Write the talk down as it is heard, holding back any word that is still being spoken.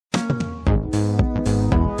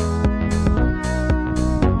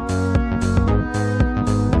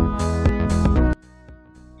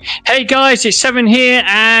Hey guys, it's Seven here,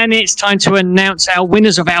 and it's time to announce our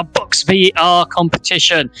winners of our BoxVR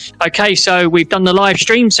competition. Okay, so we've done the live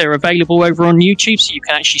streams. They're available over on YouTube, so you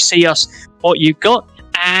can actually see us, what you've got.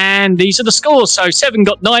 And these are the scores. So Seven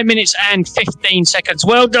got 9 minutes and 15 seconds.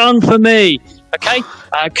 Well done for me. Okay,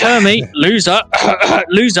 Kermie, loser,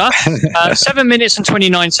 7 minutes and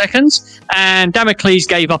 29 seconds. And Damocles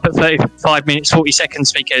gave up at 35 minutes, 40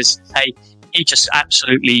 seconds because, hey, he just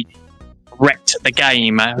absolutely wrecked the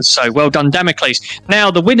game. So well done, Damocles. Now,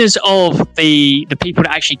 the winners of the people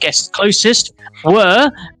that actually guessed closest were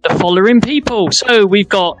the following people. So we've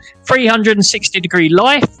got 360 Degree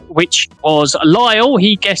Life, which was Lyle.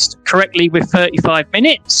 He guessed correctly with 35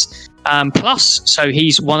 minutes plus, so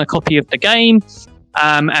he's won a copy of the game.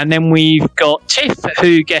 And then we've got Tiff,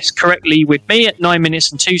 who guessed correctly with me at 9 minutes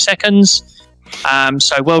and 2 seconds.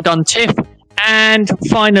 So well done, Tiff. And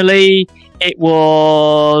finally, it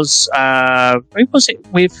was who was it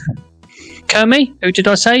with? Kermie? Who did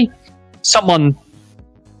I say? Someone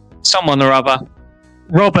or other.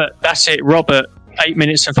 Robert, that's it, Robert. 8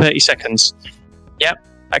 minutes and 30 seconds. Yep.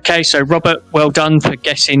 Okay, so Robert, well done for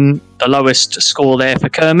guessing the lowest score there for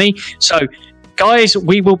Kermie. So, guys,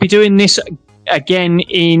 we will be doing this again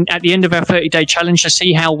at the end of our 30-day challenge to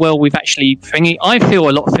see how well we've actually thingy. I feel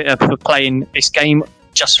a lot fitter for playing this game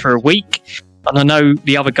just for a week. And I know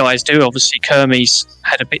the other guys do. Obviously, Kermie's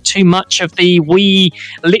had a bit too much of the wee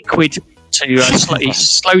liquid to he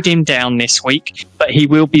slowed him down this week, but he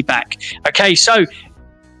will be back. Okay, so,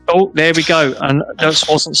 oh, there we go. And that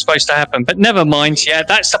wasn't supposed to happen, but never mind. Yeah,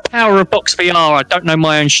 that's the power of BoxVR. I don't know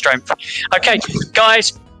my own strength. Okay,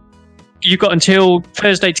 guys, you've got until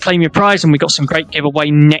Thursday to claim your prize, and we've got some great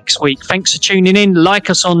giveaway next week. Thanks for tuning in.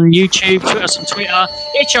 Like us on YouTube, tweet us on Twitter,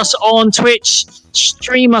 itch us on Twitch,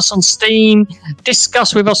 stream us on Steam,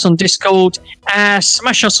 discuss with us on Discord,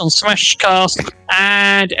 smash us on Smashcast,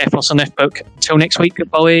 and F us on FBook. Until next week,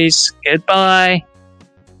 boys. Goodbye.